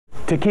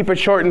To keep it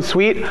short and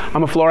sweet,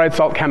 I'm a fluoride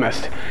salt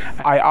chemist.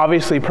 I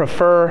obviously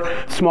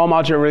prefer small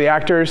modular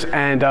reactors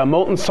and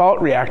molten salt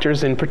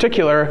reactors, in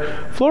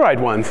particular fluoride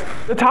ones.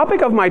 The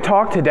topic of my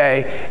talk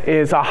today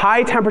is a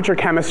high temperature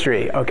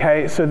chemistry,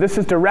 okay? So this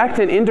is direct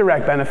and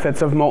indirect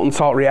benefits of molten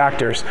salt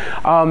reactors.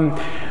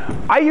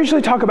 I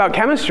usually talk about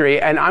chemistry,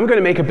 and I'm going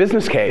to make a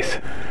business case.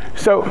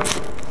 So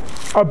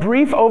a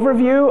brief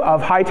overview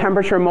of high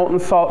temperature molten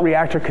salt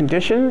reactor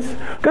conditions.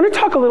 I'm going to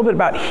talk a little bit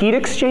about heat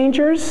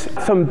exchangers,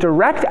 some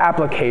direct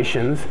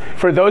applications.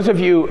 For those of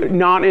you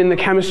not in the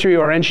chemistry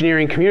or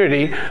engineering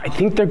community, I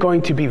think they're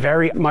going to be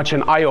very much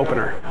an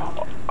eye-opener.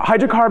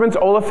 Hydrocarbons,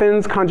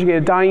 olefins,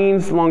 conjugated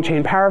dienes,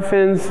 long-chain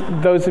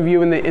parafins. Those of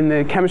you in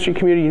the chemistry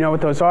community, you know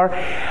what those are.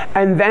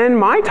 And then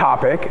my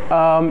topic,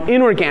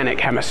 inorganic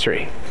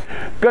chemistry.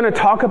 Going to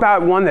talk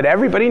about one that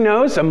everybody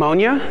knows,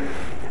 ammonia.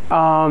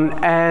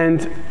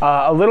 And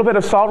a little bit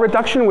of salt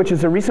reduction, which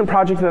is a recent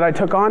project that I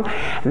took on.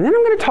 And then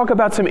I'm going to talk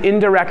about some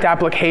indirect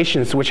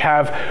applications which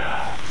are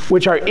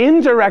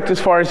indirect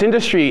as far as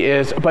industry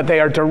is, but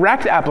they are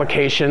direct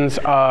applications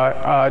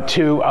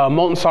to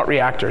molten salt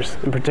reactors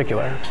in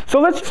particular. So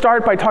let's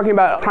start by talking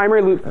about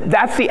primary loop.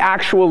 That's the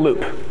actual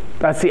loop.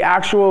 That's the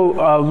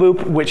actual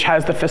loop which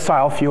has the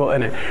fissile fuel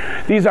in it.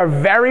 These are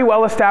very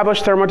well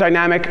established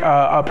thermodynamic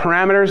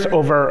parameters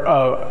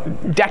over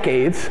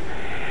decades,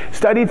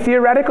 studied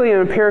theoretically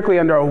and empirically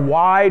under a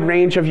wide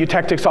range of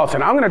eutectic salts.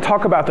 And I'm going to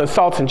talk about those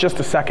salts in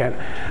just a second.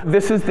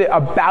 This is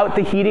about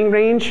the heating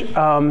range,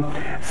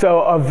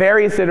 of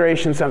various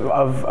iterations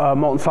of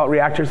molten salt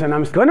reactors. And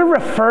I'm going to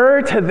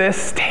refer to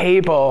this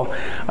table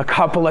a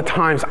couple of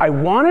times. I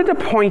wanted to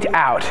point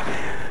out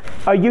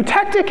a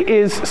eutectic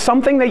is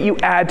something that you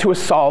add to a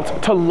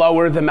salt to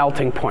lower the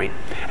melting point.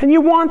 And you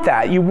want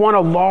that. You want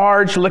a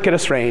large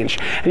liquidus range.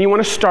 And you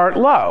want to start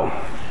low.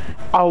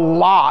 A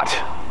lot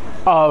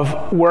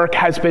of work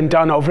has been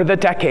done over the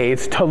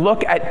decades to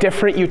look at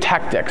different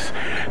eutectics.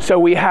 So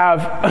we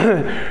have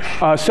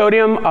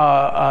sodium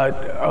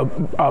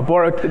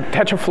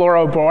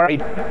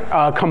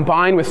tetrafluoroborate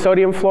combined with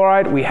sodium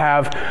fluoride. We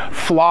have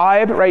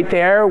FLIBE right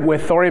there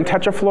with thorium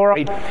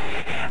tetrafluoride.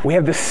 We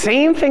have the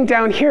same thing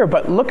down here,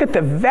 but look at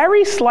the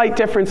very slight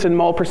difference in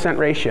mole percent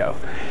ratio.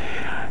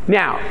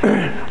 Now,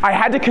 I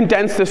had to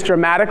condense this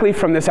dramatically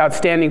from this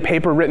outstanding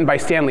paper written by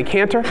Stanley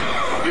Cantor.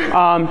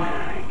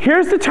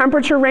 Here's the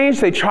temperature range.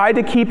 They tried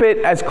to keep it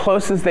as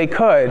close as they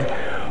could.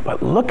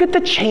 But look at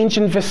the change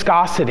in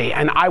viscosity.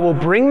 And I will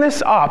bring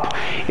this up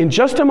in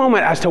just a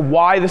moment as to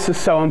why this is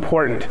so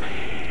important.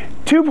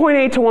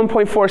 2.8 to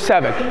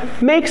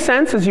 1.47. Makes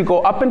sense. As you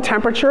go up in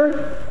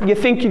temperature, you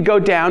think you'd go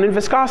down in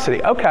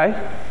viscosity. OK.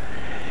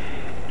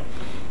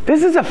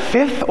 This is a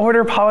fifth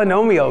order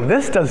polynomial.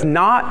 This does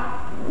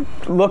not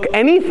look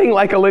anything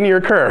like a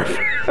linear curve.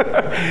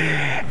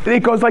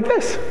 It goes like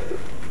this.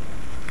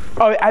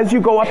 As you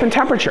go up in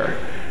temperature.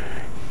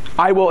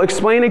 I will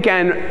explain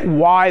again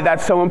why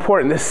that's so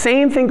important. The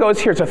same thing goes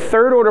here. It's a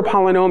third order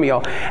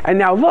polynomial. And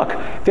now look,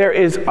 there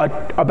is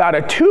about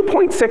a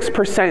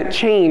 2.6%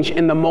 change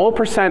in the mole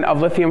percent of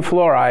lithium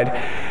fluoride.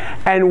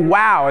 And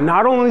wow,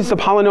 not only does the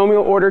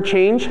polynomial order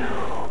change,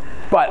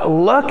 but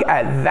look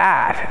at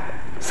that.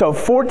 So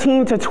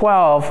 14 to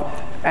 12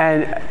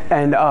 and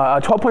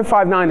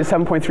 12.59 to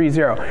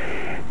 7.30.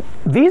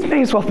 These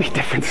may as well be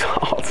different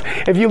salts.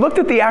 If you looked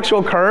at the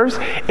actual curves,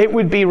 it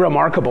would be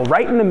remarkable.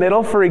 Right in the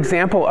middle, for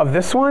example, of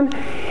this one,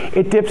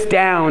 it dips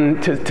down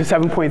to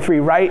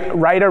 7.3,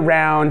 right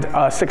around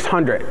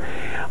 600.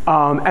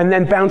 And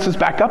then bounces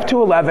back up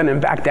to 11 and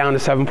back down to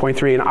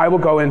 7.3. And I will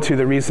go into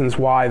the reasons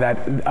why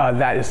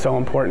that is so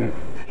important.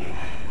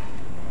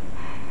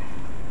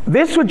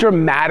 This would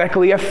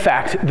dramatically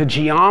affect the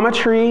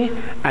geometry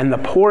and the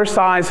pore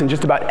size and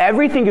just about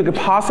everything you could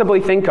possibly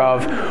think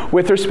of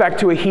with respect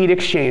to a heat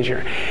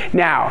exchanger.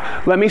 Now,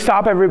 let me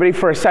stop everybody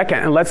for a second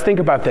and let's think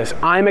about this.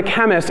 I'm a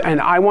chemist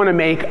and I want to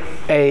make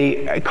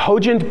a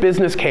cogent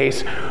business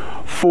case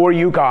for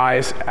you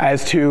guys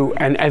as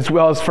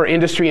well as for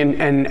industry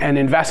and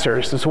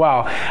investors as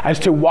well as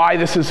to why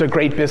this is a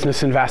great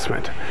business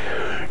investment.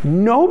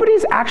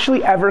 Nobody's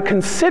actually ever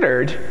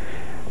considered,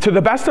 to the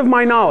best of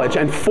my knowledge,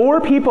 and 4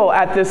 people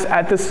at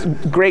this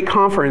great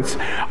conference,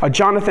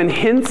 Jonathan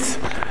Hintz,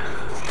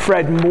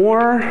 Fred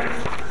Moore,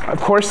 of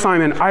course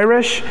Simon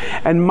Irish,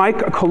 and Mike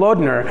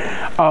Kolodner,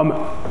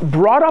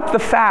 brought up the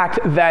fact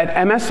that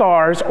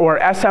MSRs or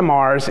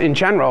SMRs in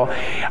general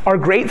are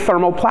great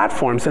thermal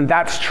platforms, and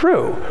that's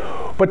true.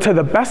 But to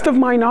the best of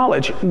my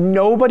knowledge,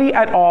 nobody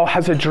at all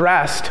has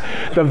addressed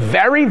the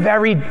very,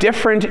 very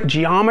different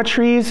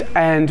geometries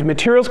and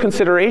materials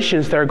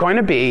considerations there are going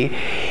to be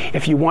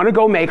if you want to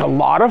go make a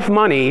lot of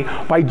money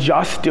by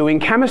just doing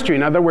chemistry.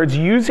 In other words,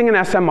 using an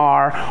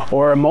SMR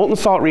or a molten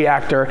salt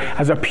reactor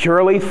as a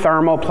purely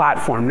thermal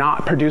platform,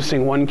 not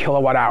producing 1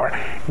 kilowatt hour.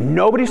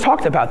 Nobody's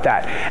talked about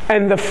that.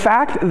 And the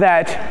fact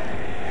that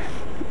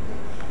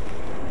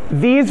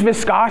these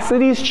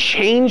viscosities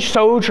change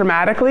so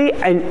dramatically,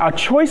 and a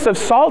choice of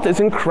salt is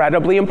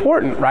incredibly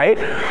important, right?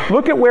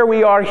 Look at where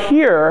we are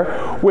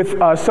here with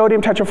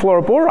sodium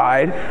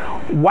tetrafluoroboride.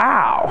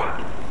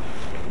 Wow.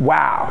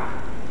 Wow.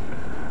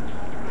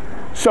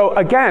 So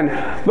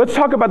again, let's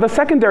talk about the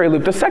secondary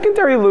loop. The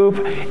secondary loop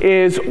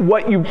is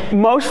what you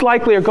most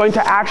likely are going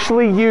to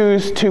actually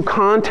use to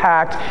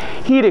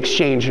contact heat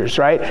exchangers,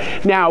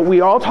 right? Now,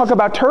 we all talk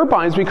about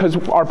turbines because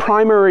our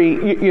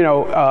primary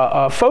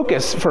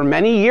focus for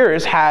many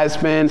years has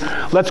been,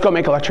 let's go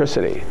make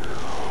electricity.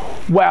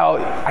 Well,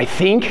 I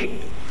think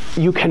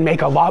you can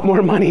make a lot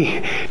more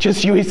money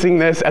just using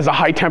this as a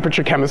high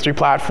temperature chemistry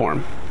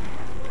platform.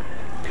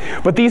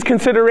 But these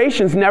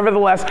considerations,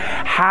 nevertheless,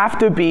 have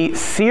to be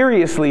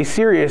seriously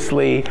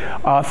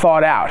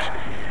thought out.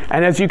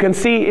 And as you can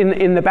see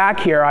in the back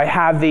here, I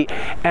have the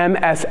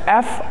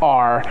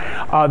MSFR.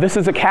 This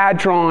is a CAD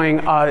drawing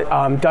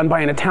done by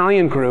an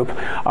Italian group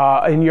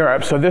in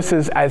Europe. So this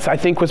is, as I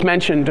think was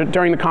mentioned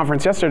during the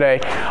conference yesterday,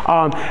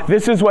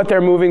 this is what they're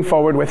moving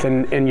forward with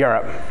in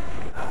Europe.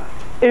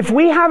 If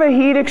we have a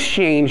heat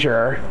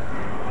exchanger,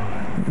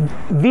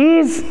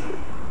 these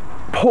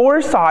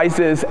pore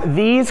sizes,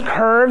 these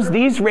curves,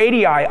 these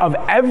radii of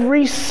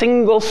every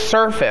single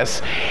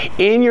surface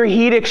in your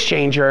heat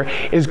exchanger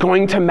is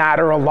going to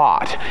matter a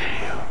lot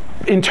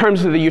in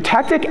terms of the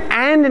eutectic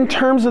and in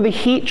terms of the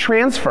heat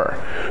transfer.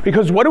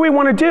 Because what do we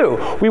want to do?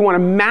 We want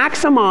to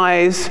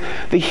maximize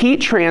the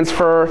heat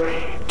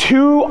transfer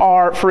to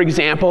our, for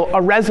example,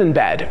 a resin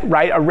bed,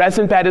 right? A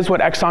resin bed is what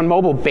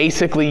ExxonMobil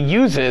basically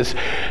uses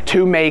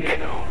to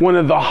make one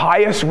of the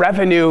highest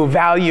revenue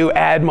value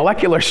add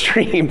molecular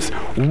streams,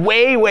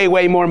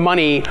 way more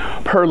money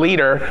per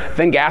liter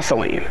than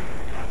gasoline.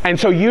 And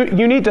so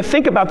you need to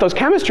think about those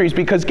chemistries,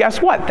 because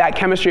guess what? That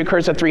chemistry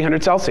occurs at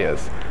 300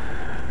 Celsius.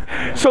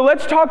 So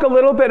let's talk a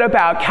little bit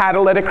about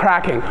catalytic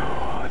cracking.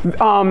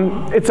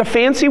 It's a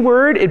fancy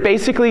word. It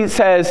basically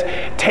says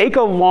take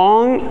a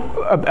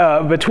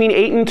long, between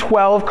 8 and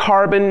 12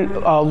 carbon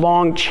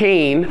long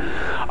chain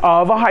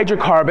of a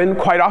hydrocarbon,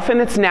 quite often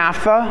it's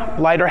naphtha,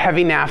 light or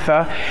heavy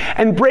naphtha,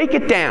 and break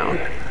it down.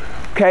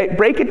 Okay,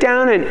 break it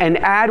down and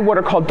add what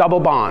are called double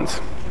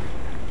bonds.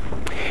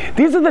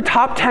 These are the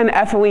top 10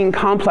 ethylene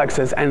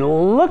complexes,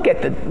 and look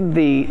at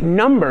the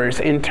numbers.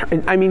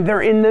 I mean,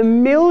 they're in the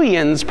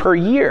millions per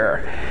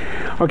year.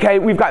 Okay,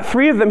 we've got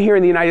 3 of them here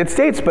in the United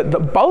States, but the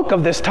bulk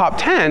of this top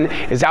 10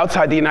 is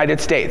outside the United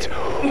States.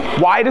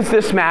 Why does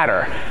this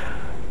matter?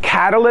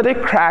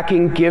 Catalytic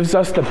cracking gives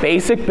us the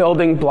basic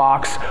building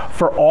blocks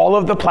for all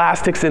of the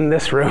plastics in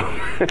this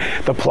room.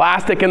 The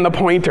plastic in the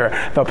pointer,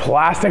 the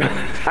plastic,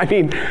 I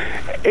mean,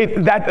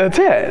 that's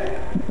it.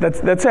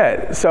 That's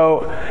it.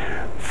 So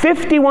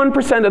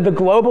 51% of the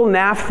global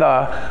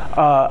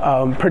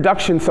naphtha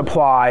production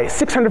supply,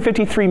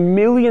 653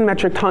 million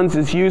metric tons,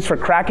 is used for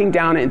cracking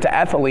down into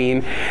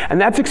ethylene, and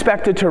that's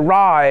expected to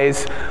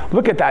rise,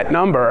 look at that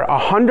number,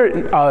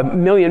 100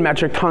 million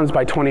metric tons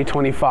by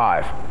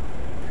 2025.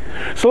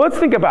 So let's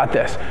think about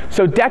this.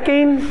 So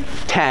decane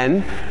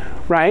 10,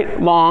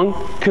 right, long,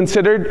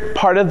 considered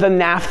part of the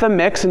naphtha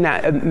mix.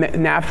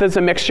 Naphtha is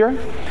a mixture.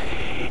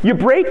 You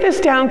break this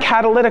down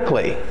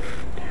catalytically,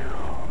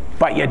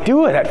 but you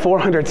do it at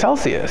 400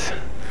 Celsius.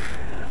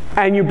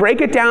 And you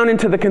break it down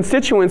into the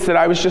constituents that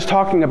I was just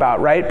talking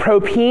about, right?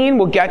 Propene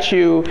will get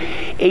you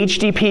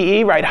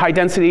HDPE, right? High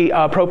density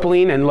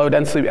propylene, and low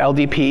density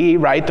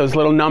LDPE, right? Those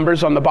little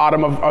numbers on the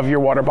bottom of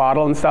your water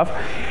bottle and stuff.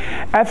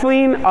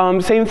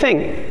 Ethylene, same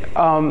thing.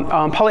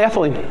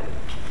 Polyethylene.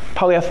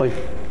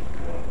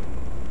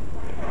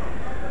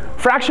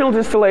 Fractional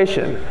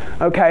distillation,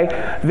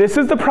 okay? This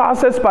is the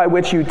process by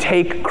which you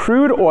take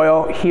crude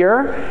oil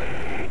here,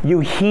 you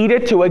heat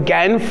it to,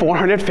 again,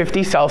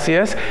 450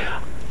 Celsius.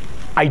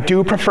 I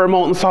do prefer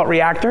molten salt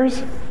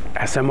reactors.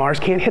 SMRs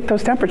can't hit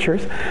those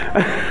temperatures.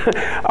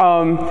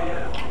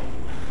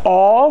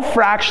 All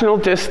fractional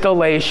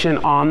distillation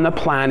on the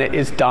planet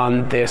is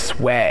done this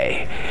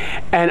way.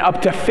 And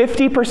up to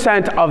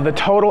 50% of the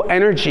total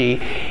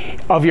energy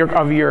of your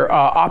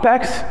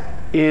OPEX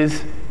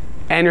is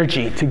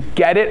energy to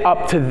get it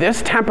up to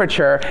this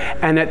temperature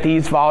and at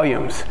these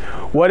volumes.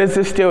 What is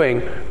this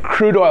doing?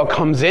 Crude oil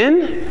comes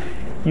in,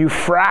 you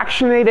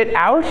fractionate it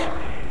out,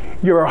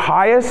 your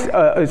highest,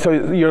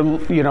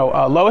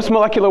 lowest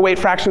molecular weight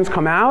fractions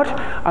come out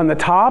on the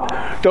top.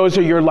 Those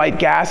are your light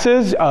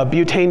gases,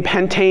 butane,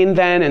 pentane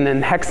then, and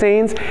then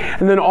hexanes,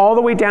 and then all the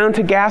way down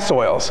to gas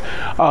oils,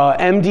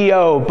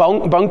 MDO,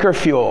 bunker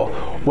fuel.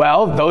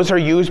 Well, those are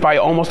used by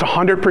almost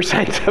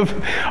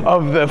 100%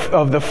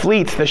 of the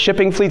fleets, the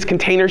shipping fleets,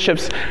 container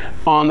ships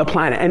on the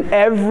planet. And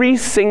every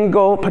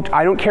single,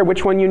 I don't care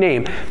which one you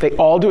name, they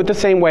all do it the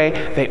same way.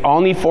 They all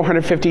need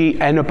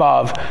 450 and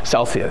above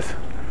Celsius.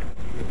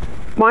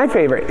 My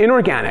favorite,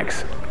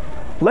 inorganics.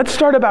 Let's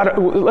start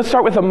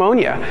with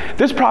ammonia.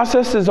 This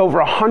process is over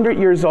 100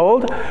 years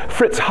old.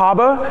 Fritz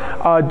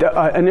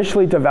Haber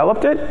initially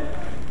developed it.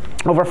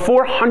 Over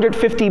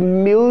 450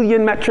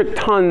 million metric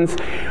tons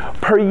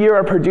per year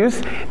are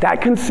produced. That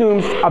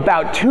consumes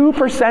about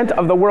 2%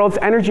 of the world's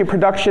energy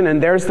production,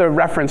 and there's the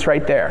reference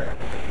right there.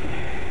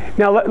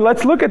 Now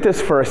let's look at this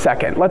for a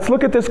second. Let's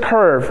look at this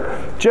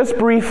curve just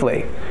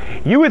briefly.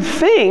 You would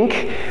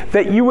think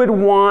that you would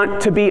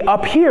want to be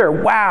up here.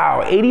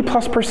 Wow,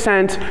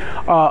 80+%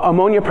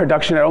 ammonia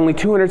production at only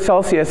 200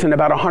 Celsius and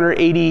about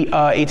 180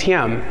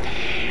 ATM.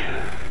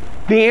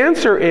 The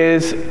answer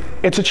is,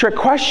 it's a trick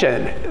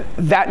question.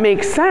 That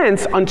makes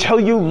sense until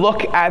you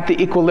look at the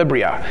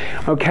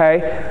equilibria,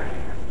 okay?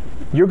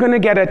 You're going to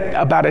get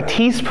about a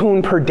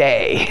teaspoon per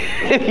day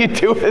if you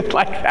do it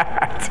like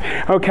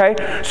that, okay?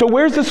 So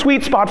where's the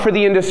sweet spot for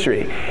the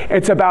industry?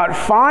 It's about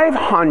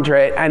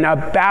 500 and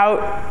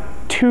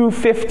about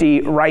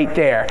 250 right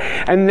there.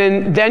 And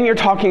then you're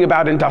talking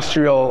about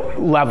industrial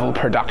level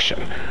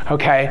production,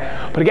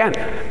 okay? But again,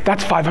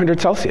 that's 500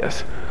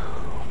 Celsius,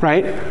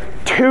 right?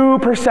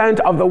 2%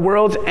 of the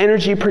world's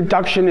energy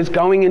production is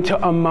going into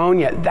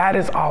ammonia. That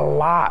is a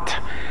lot.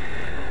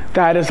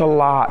 That is a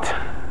lot.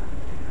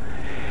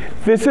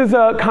 This is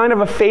a kind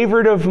of a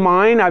favorite of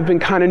mine. I've been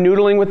kind of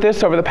noodling with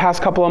this over the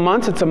past couple of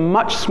months. It's a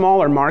much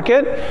smaller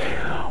market,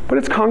 but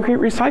it's concrete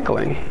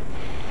recycling.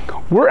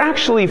 We're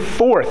actually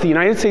fourth. The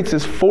United States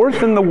is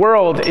fourth in the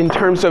world in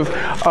terms of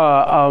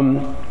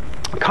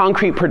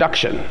concrete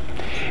production.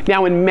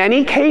 Now, in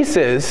many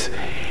cases,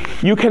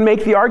 you can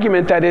make the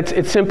argument that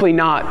it's simply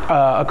not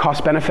a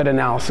cost-benefit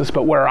analysis,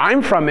 but where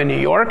I'm from in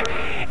New York,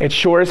 it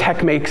sure as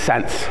heck makes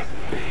sense.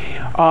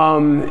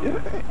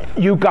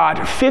 You got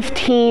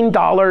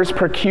 $15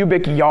 per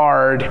cubic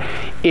yard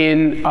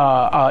in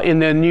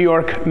the New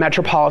York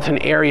metropolitan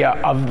area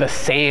of the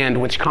sand,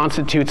 which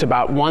constitutes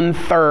about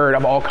 1/3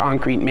 of all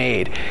concrete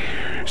made.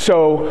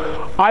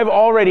 So I've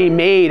already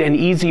made an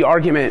easy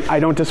argument.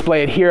 I don't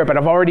display it here, but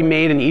I've already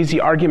made an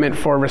easy argument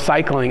for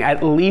recycling,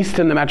 at least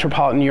in the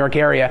metropolitan New York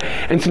area.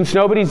 And since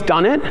nobody's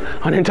done it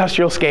on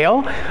industrial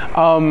scale,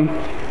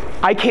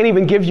 I can't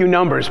even give you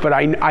numbers, but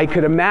I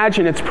could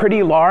imagine it's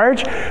pretty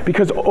large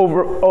because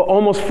over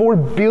almost 4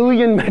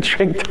 billion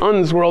metric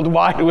tons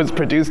worldwide was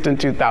produced in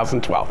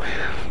 2012.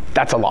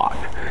 That's a lot.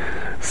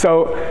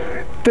 So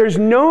there's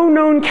no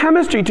known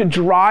chemistry to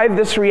drive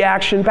this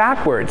reaction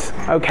backwards,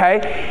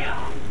 okay?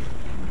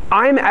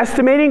 I'm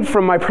estimating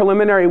from my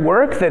preliminary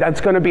work that it's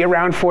going to be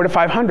around 400 to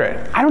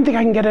 500. I don't think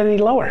I can get it any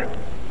lower.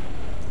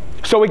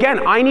 So again,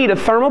 I need a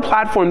thermal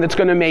platform that's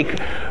going to make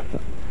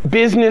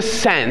business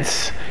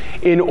sense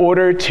in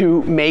order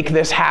to make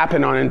this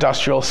happen on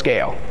industrial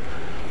scale.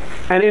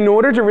 And in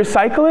order to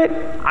recycle it,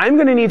 I'm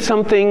going to need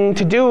something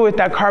to do with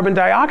that carbon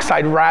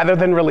dioxide rather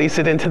than release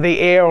it into the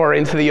air or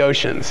into the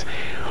oceans.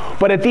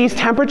 But at these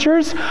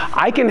temperatures,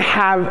 I can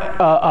have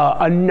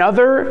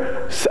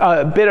another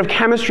bit of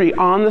chemistry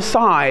on the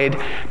side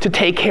to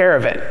take care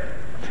of it.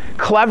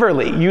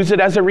 Cleverly, use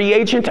it as a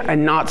reagent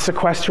and not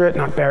sequester it,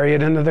 not bury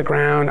it into the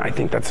ground. I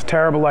think that's a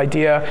terrible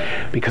idea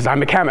because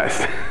I'm a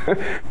chemist.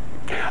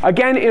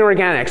 Again,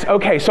 inorganics.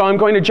 Okay, so I'm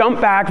going to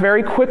jump back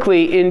very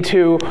quickly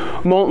into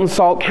molten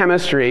salt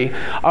chemistry.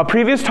 A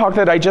previous talk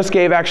that I just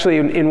gave actually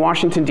in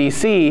Washington,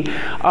 D.C.,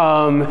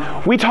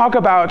 we talk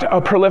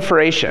about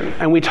proliferation,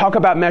 and we talk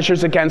about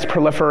measures against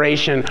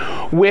proliferation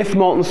with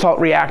molten salt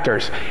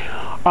reactors.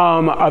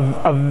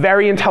 A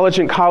very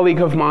intelligent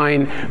colleague of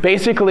mine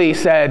basically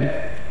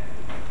said,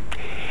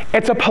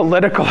 it's a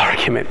political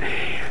argument.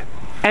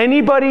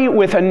 Anybody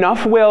with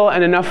enough will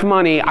and enough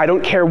money, I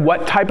don't care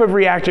what type of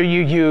reactor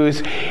you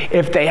use,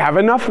 if they have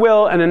enough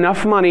will and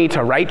enough money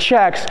to write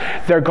checks,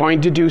 they're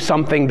going to do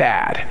something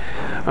bad,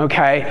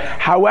 okay?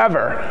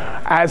 However,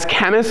 as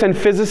chemists and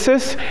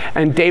physicists,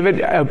 and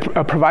David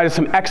provided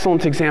some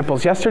excellent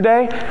examples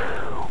yesterday,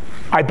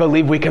 I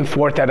believe we can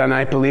thwart that, and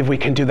I believe we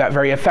can do that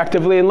very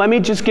effectively. And let me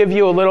just give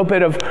you a little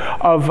bit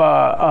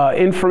of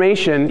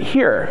information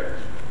here.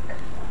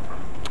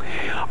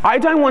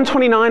 Iodine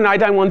 129 and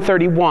iodine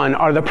 131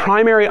 are the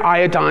primary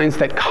iodines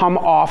that come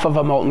off of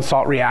a molten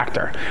salt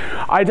reactor.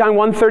 Iodine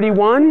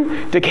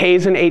 131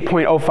 decays in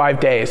 8.05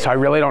 days, so I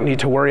really don't need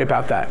to worry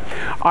about that.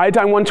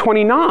 Iodine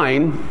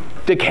 129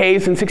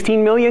 decays in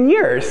 16 million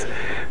years,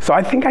 so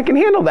I think I can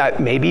handle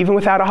that, maybe even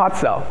without a hot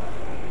cell.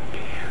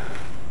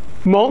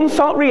 Molten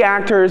salt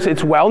reactors,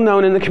 it's well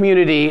known in the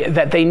community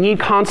that they need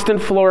constant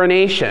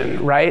fluorination,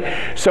 right?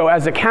 So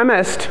as a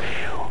chemist,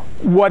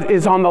 what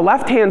is on the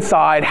left-hand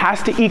side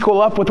has to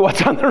equal up with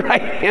what's on the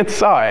right-hand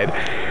side.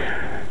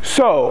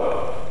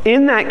 So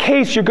in that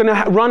case, you're going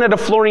to run at a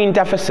fluorine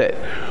deficit.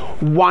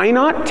 Why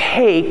not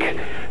take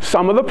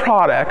some of the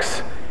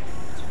products,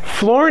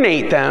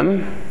 fluorinate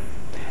them,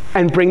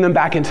 and bring them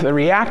back into the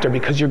reactor,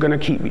 because you're going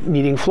to keep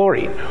needing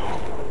fluorine.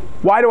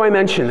 Why do I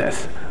mention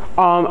this?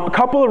 A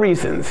couple of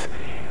reasons.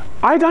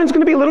 Iodine's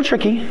going to be a little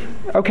tricky.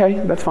 Okay,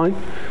 that's fine.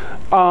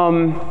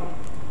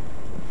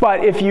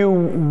 But if you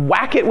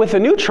whack it with a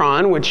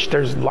neutron, which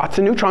there's lots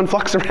of neutron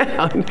flux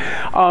around,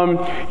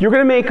 you're going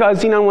to make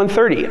xenon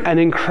 130, an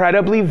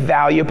incredibly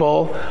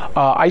valuable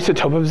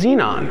isotope of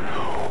xenon.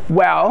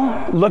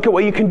 Well, look at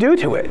what you can do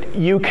to it.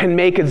 You can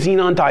make a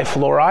xenon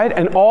difluoride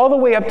and all the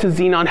way up to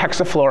xenon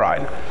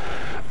hexafluoride.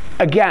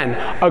 Again,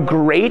 a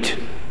great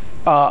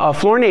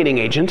fluorinating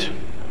agent,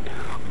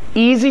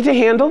 easy to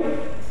handle,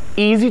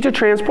 easy to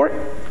transport.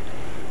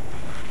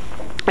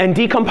 and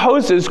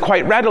decomposes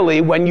quite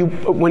readily when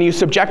you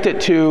subject it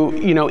to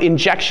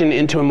injection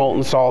into a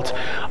molten salt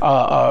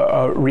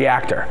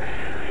reactor.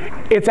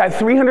 It's at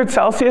 300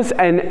 Celsius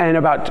and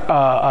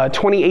about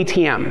 20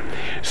 ATM.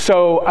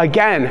 So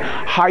again,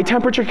 high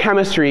temperature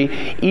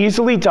chemistry,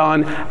 easily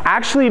done,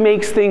 actually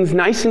makes things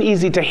nice and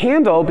easy to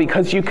handle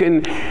because you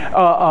can,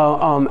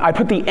 I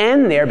put the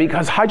N there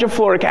because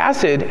hydrofluoric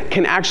acid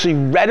can actually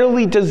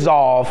readily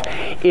dissolve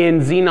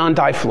in xenon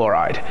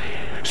difluoride.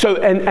 So,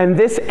 and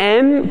this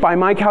N, by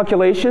my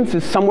calculations,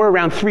 is somewhere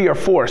around 3 or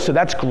 4, so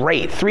that's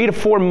great. 3 to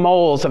 4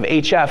 moles of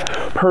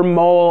HF per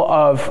mole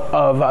of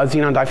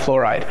xenon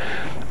difluoride.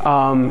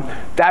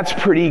 That's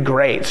pretty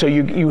great. So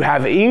you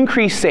have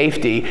increased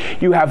safety.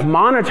 You have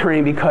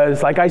monitoring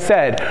because, like I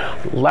said,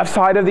 left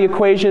side of the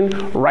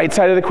equation, right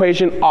side of the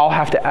equation, all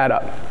have to add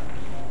up.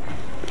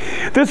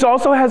 This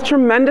also has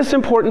tremendous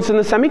importance in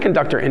the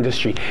semiconductor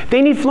industry.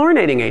 They need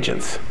fluorinating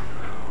agents.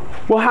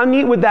 Well, how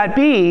neat would that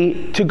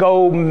be to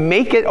go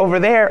make it over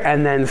there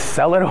and then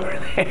sell it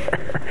over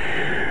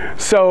there?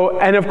 So,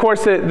 and of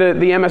course the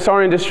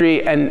MSR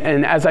industry,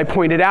 and as I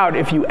pointed out,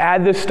 if you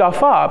add this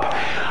stuff up,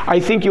 I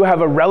think you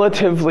have a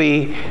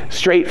relatively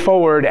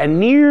straightforward and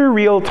near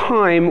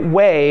real-time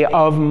way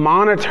of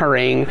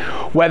monitoring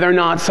whether or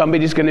not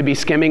somebody's going to be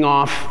skimming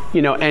off,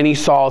 any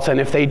salts,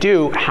 and if they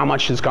do, how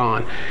much is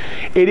gone.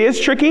 It is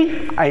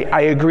tricky,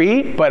 I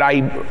agree, but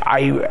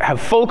I have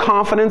full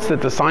confidence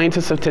that the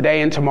scientists of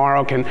today and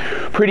tomorrow can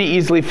pretty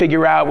easily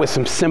figure out with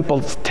some simple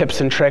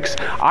tips and tricks.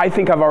 I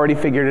think I've already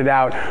figured it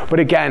out, but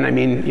again, I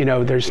mean,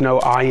 there's no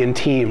I in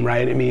team,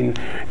 right? I mean,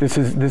 this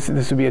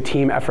would be a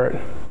team effort.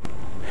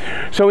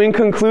 So in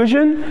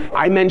conclusion,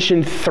 I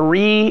mentioned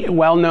 3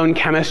 well-known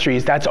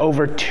chemistries. That's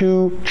over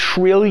 $2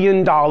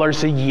 trillion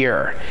a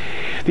year.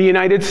 The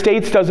United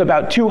States does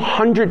about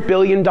 $200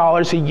 billion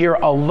a year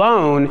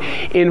alone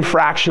in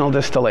fractional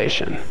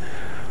distillation.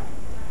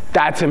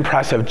 That's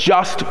impressive,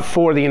 just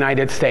for the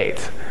United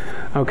States,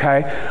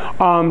 okay?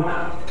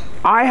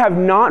 I have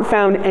not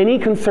found any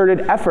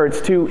concerted efforts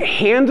to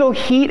handle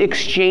heat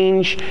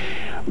exchange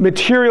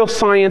material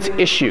science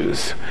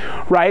issues,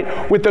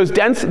 right? With those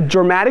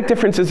dramatic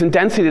differences in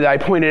density that I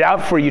pointed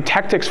out for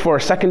eutectics for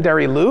a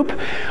secondary loop,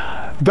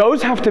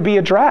 those have to be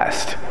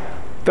addressed.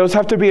 Those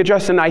have to be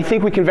addressed, and I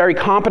think we can very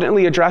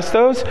competently address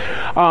those,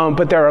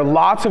 but there are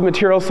lots of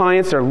material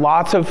science, there are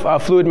lots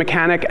of fluid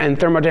mechanic and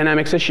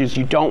thermodynamics issues.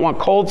 You don't want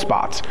cold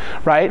spots,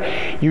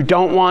 right? You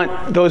don't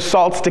want those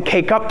salts to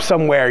cake up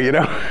somewhere,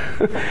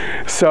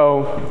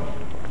 So,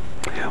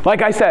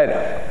 like I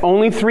said,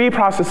 only 3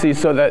 processes.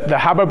 So the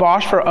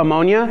Haber-Bosch for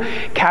ammonia,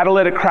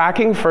 catalytic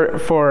cracking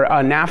for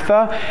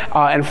naphtha,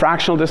 and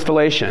fractional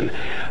distillation.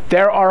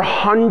 There are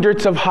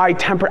hundreds of high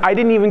temperature. I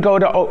didn't even go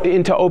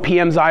into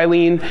OPM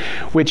xylene,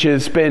 which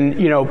has been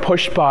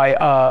pushed by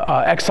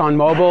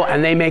ExxonMobil,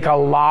 and they make a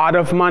lot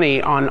of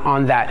money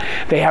on that.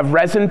 They have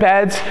resin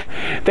beds.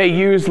 They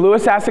use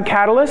Lewis acid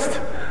catalyst.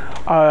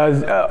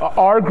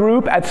 Our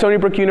group at Stony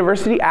Brook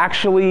University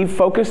actually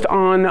focused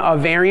on a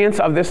variance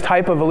of this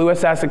type of a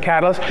Lewis acid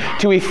catalyst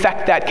to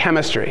effect that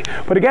chemistry.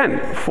 But again,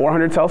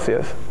 400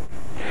 Celsius.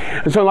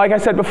 And so like I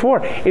said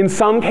before, in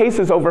some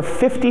cases, over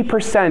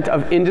 50%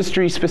 of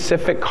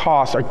industry-specific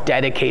costs are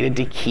dedicated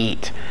to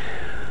heat.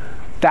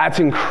 That's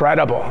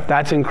incredible.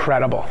 That's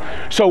incredible.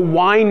 So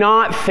why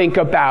not think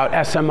about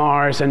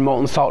SMRs and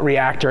molten salt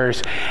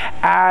reactors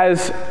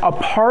as a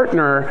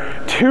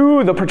partner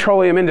to the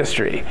petroleum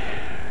industry,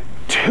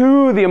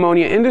 to the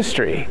ammonia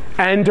industry,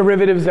 and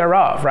derivatives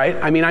thereof, right?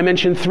 I mean, I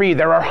mentioned 3.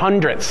 There are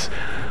hundreds.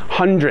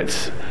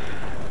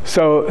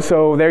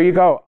 So there you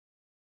go.